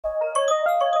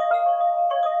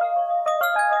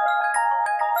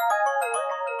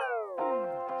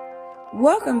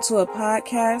Welcome to a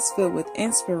podcast filled with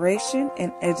inspiration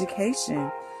and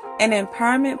education. An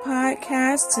empowerment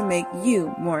podcast to make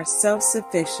you more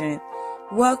self-sufficient.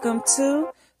 Welcome to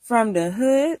From the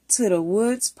Hood to the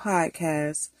Woods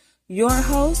podcast. Your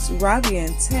hosts, Robbie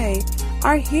and Tay,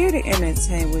 are here to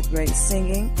entertain with great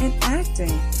singing and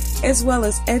acting, as well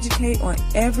as educate on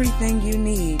everything you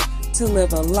need to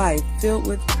live a life filled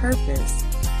with purpose.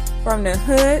 From the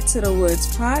Hood to the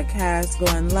Woods podcast,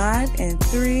 going live in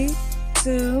 3,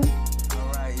 2.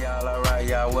 All right,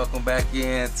 y'all. Welcome back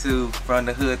in to From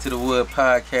the Hood to the Wood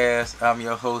podcast. I'm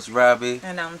your host, Robbie.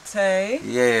 And I'm Tay.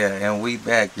 Yeah, and we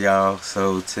back, y'all.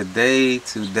 So today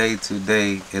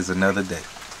is another day.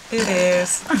 It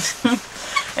is.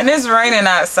 And it's raining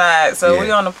outside, so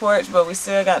we on the porch, but we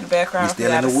still got the background. We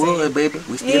still in the woods, baby.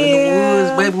 We still in the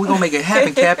woods, baby. We're going to make it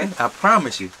happen, Captain. I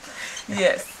promise you.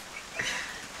 Yes.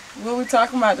 What we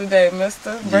talking about today,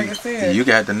 mister? Bring us in. You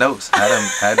got the notes.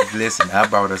 Listen, I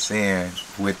brought us in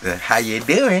with the how you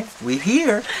doing? We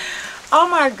here. Oh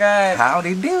my God.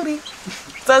 Howdy doody.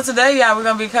 So today, y'all, we're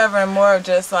going to be covering more of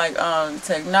just like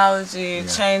technology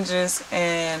changes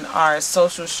in our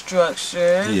social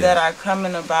structure that are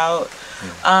coming about.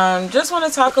 Just want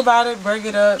to talk about it, bring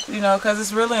it up, because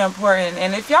it's really important.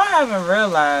 And if y'all haven't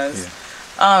realized,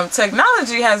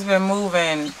 technology has been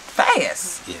moving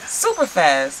fast, super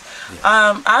fast.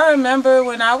 I remember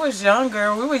when I was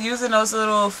younger, we were using those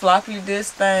little floppy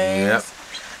disk things,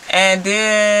 and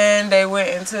then they went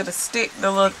into the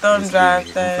little thumb drive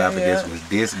thing. Floppy disk was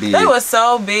this big. They were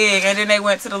so big, and then they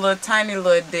went to the little tiny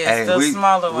little disc, the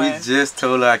smaller one. We just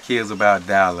told our kids about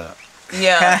dial-up.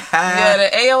 Yeah, the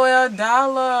AOL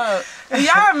dial-up. Do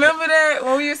y'all remember that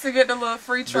when we used to get the little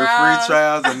free trials? The free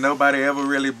trials, and nobody ever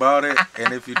really bought it.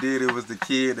 And if you did, it was the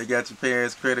kid that got your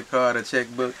parents' credit card or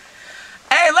checkbook.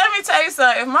 Hey, let me tell you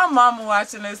something. If my mama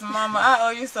watching this, mama, I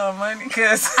owe you some money,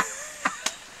 because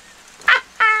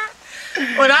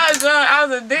when I was young, I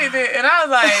was addicted, and I was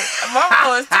like, mama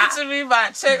was teaching me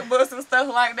about checkbooks and stuff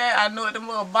like that. I knew them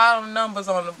little bottom numbers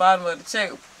on the bottom of the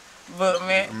checkbook,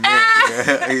 man. And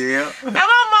my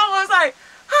mama was like,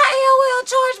 how AOL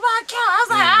charge my account? I was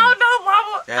like, I don't know,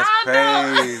 mama. That's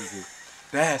crazy.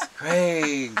 That's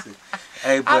crazy.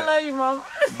 Hey, but I love you, mama.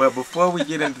 But before we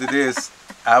get into this,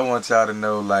 I want y'all to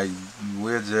know, like,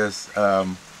 we're just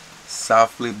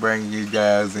softly bringing you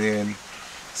guys in.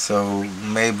 So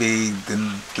maybe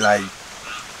like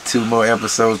 2 more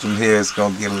episodes from here, it's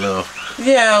gonna get a little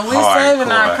we're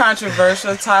saving our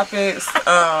controversial topics.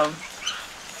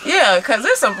 Because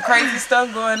there's some crazy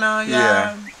stuff going on,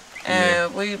 y'all.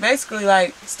 And we basically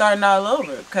like starting all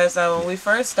over. Because when we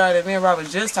first started, me and Rob was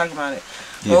just talking about it.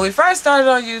 When we first started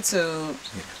on YouTube,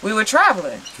 we were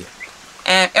traveling.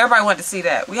 And everybody wanted to see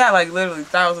that. We had like literally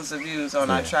thousands of views on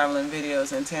our traveling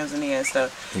videos in Tanzania and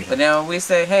stuff. But then when we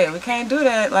say, hey, we can't do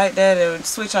that like that and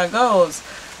switch our goals,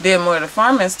 did more of the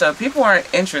farming stuff, people weren't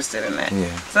interested in that.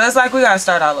 So it's like we got to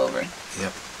start all over.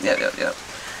 Yep.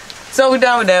 So we're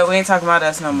done with that. We ain't talking about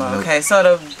us no more. Okay, so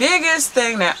the biggest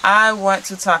thing that I want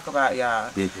to talk about, y'all,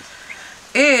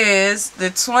 is the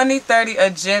 2030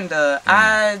 agenda.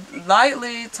 I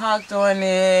lightly talked on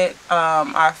it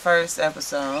our first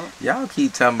episode. Y'all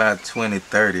keep talking about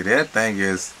 2030. That thing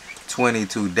is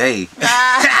 22 days.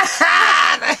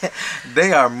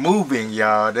 They are moving,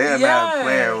 y'all. They are not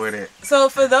playing with it. So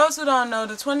for those who don't know,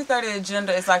 the 2030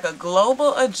 agenda is like a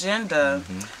global agenda.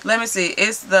 Let me see.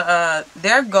 It's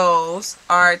their goals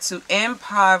are to end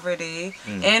poverty,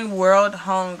 end world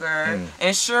hunger,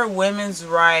 ensure women's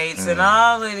rights, and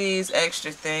all of these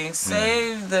extra things,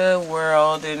 save the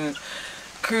world, and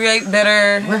create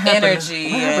better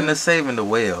energy. What happened to saving the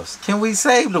whales? Can we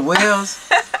save the whales?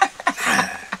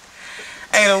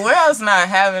 Hey, the whale's not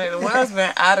having it. The whale's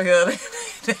been out of here.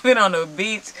 They've been on the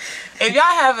beach. If y'all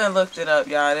haven't looked it up,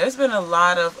 y'all, there's been a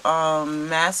lot of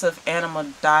massive animal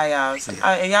die-offs.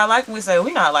 And y'all, like we say,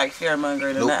 we not like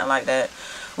fear-mongering or nothing like that.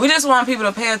 We just want people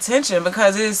to pay attention,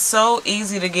 because it's so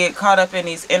easy to get caught up in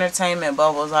these entertainment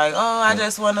bubbles. Like, oh, I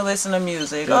just want to listen to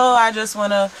music. Oh, I just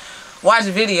want to watch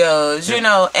videos,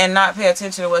 and not pay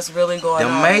attention to what's really going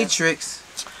on. The Matrix.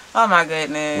 Oh my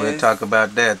goodness. We'll talk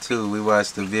about that too. We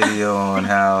watched the video on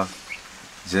how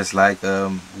just like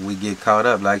we get caught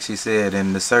up, like she said,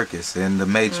 in the circus, in the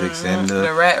Matrix, in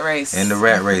the rat race. In the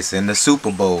rat race, in the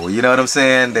Super Bowl. You know what I'm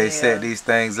saying? They set these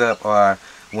things up, or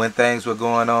when things were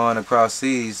going on across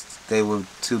seas, they were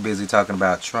too busy talking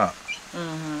about Trump.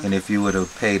 And if you would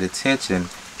have paid attention,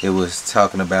 it was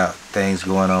talking about things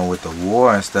going on with the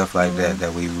war and stuff like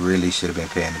that we really should have been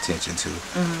paying attention to.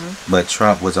 But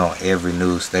Trump was on every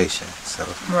news station. So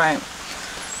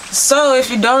So if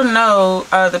you don't know,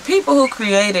 the people who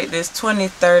created this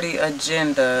 2030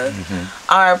 agenda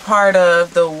are part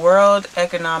of the World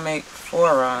Economic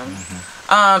Forum.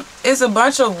 It's a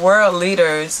bunch of world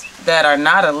leaders that are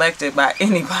not elected by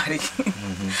anybody.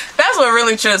 That's what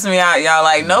really trips me out, y'all.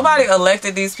 Like, nobody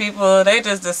elected these people. They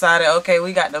just decided, okay,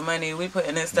 we got the money, we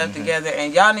putting this stuff together,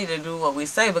 and y'all need to do what we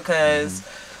say because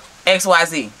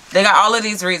XYZ. They got all of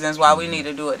these reasons why we need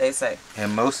to do what they say.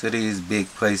 And most of these big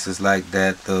places like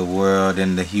that, the World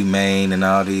and the Humane and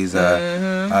all these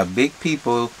are big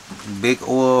people, big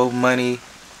oil money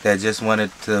that just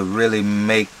wanted to really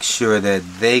make sure that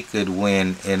they could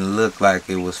win and look like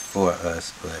it was for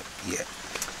us. But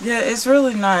yeah, it's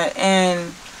really not.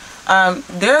 And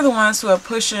they're the ones who are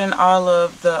pushing all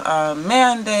of the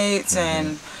mandates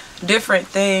and different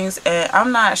things. And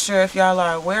I'm not sure if y'all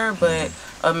are aware, but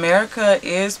America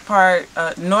is part,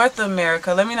 North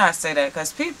America, let me not say that,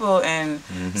 because people in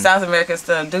South America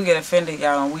still do get offended,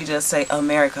 y'all, and we just say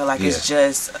America like it's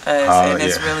just us, and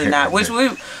it's really not, which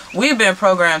we've been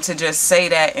programmed to just say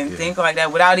that and think like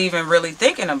that without even really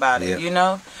thinking about it, you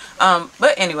know?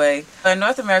 But anyway, in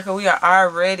North America, we are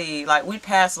already, like, we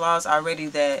passed laws already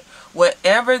that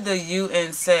whatever the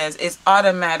UN says is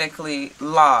automatically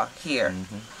law here.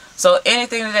 So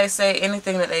anything that they say,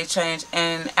 anything that they change,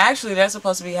 and actually they're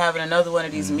supposed to be having another one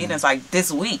of these meetings like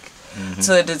this week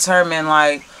to determine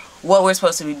like what we're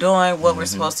supposed to be doing, what we're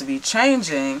supposed to be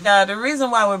changing. The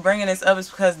reason why we're bringing this up is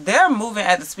because they're moving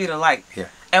at the speed of light.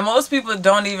 And most people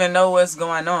don't even know what's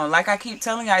going on. Like I keep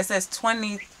telling you, it says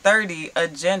 2030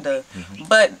 agenda.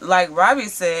 But like Robbie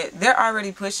said, they're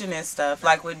already pushing this stuff,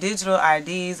 like with digital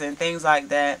IDs and things like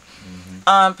that.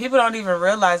 People don't even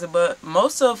realize it, but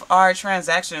most of our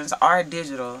transactions are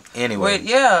digital. Anyway.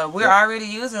 We're already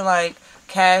using like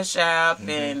Cash App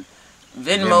and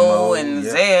Venmo and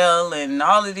Zelle and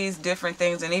all of these different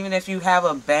things. And even if you have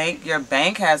a bank, your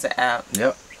bank has an app.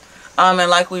 And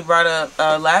like we brought up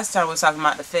last time, we were talking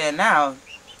about the Fed Now.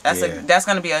 That's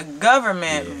going to be a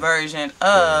government version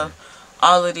of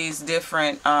all of these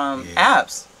different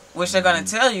apps, which they're going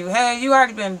to tell you, hey, you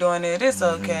already been doing it. It's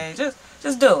okay.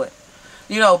 Just do it.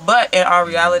 You know, but in our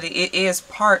reality, it is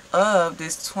part of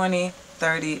this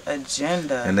 2030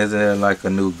 agenda. And isn't there like a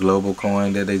new global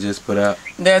coin that they just put out?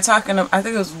 They're talking, I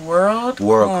think it was World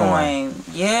Coin.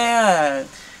 Yeah.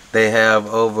 They have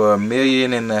over 1.5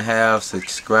 million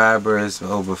subscribers,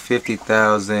 over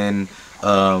 50,000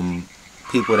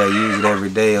 people that use it every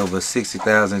day, over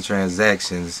 60,000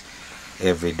 transactions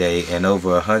every day, and over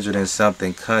 100 and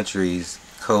something countries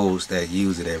codes that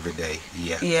use it every day.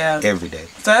 Every day.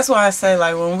 So that's why I say,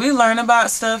 like, when we learn about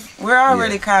stuff, we're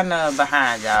already kind of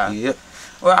behind, y'all.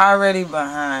 We're already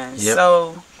behind.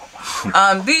 So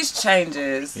these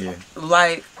changes,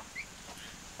 like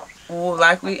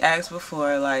we asked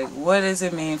before, like, what does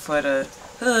it mean for the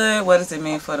hood? What does it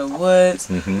mean for the woods?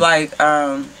 Like,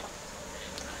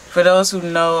 for those who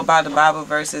know about the Bible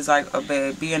verses, like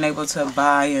being able to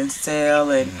buy and sell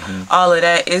and all of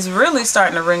that, is really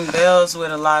starting to ring bells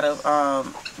with a lot of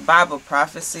Bible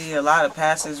prophecy. A lot of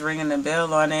pastors ringing the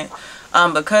bell on it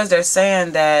because they're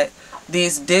saying that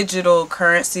these digital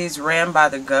currencies ran by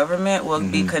the government will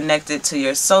be connected to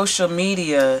your social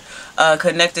media,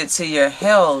 connected to your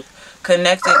health,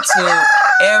 connected to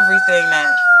everything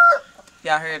that...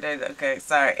 Y'all heard that? Okay,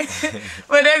 sorry.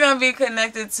 But they're going to be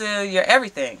connected to your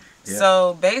everything.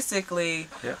 So basically,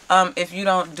 if you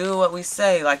don't do what we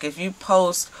say, like if you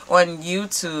post on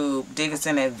YouTube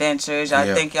Dickinson Adventures,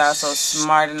 y'all think y'all so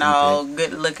smart and all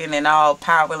good looking and all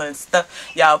powerful and stuff,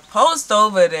 y'all post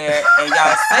over there and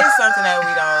y'all say something that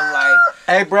we don't like.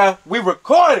 Hey bro, we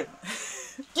recorded.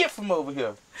 Get from over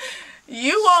here.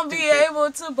 You won't be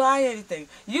able to buy anything.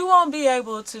 You won't be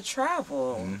able to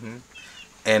travel.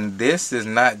 And this is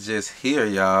not just here,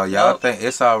 y'all. Y'all think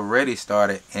it's already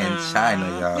started in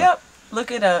China, y'all.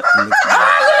 Look it up.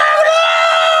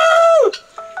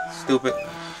 Stupid.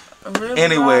 Really.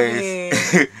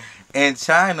 Anyways, in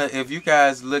China, if you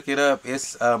guys look it up,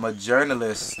 it's a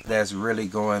journalist that's really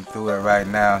going through it right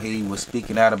now. He was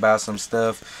speaking out about some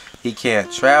stuff. He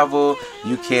can't travel.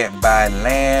 You can't buy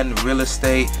land, real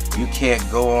estate. You can't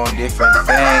go on different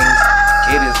things.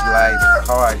 It is like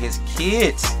hard. His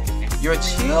kids... Your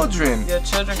children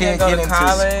can't go get to into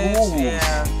college. schools.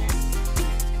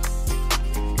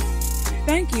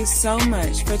 Thank you so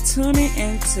much for tuning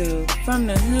into From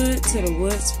the Hood to the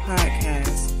Woods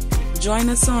podcast. Join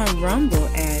us on Rumble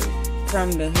at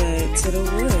From the Hood to the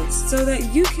Woods so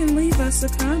that you can leave us a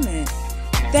comment.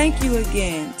 Thank you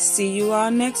again. See you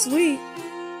all next week.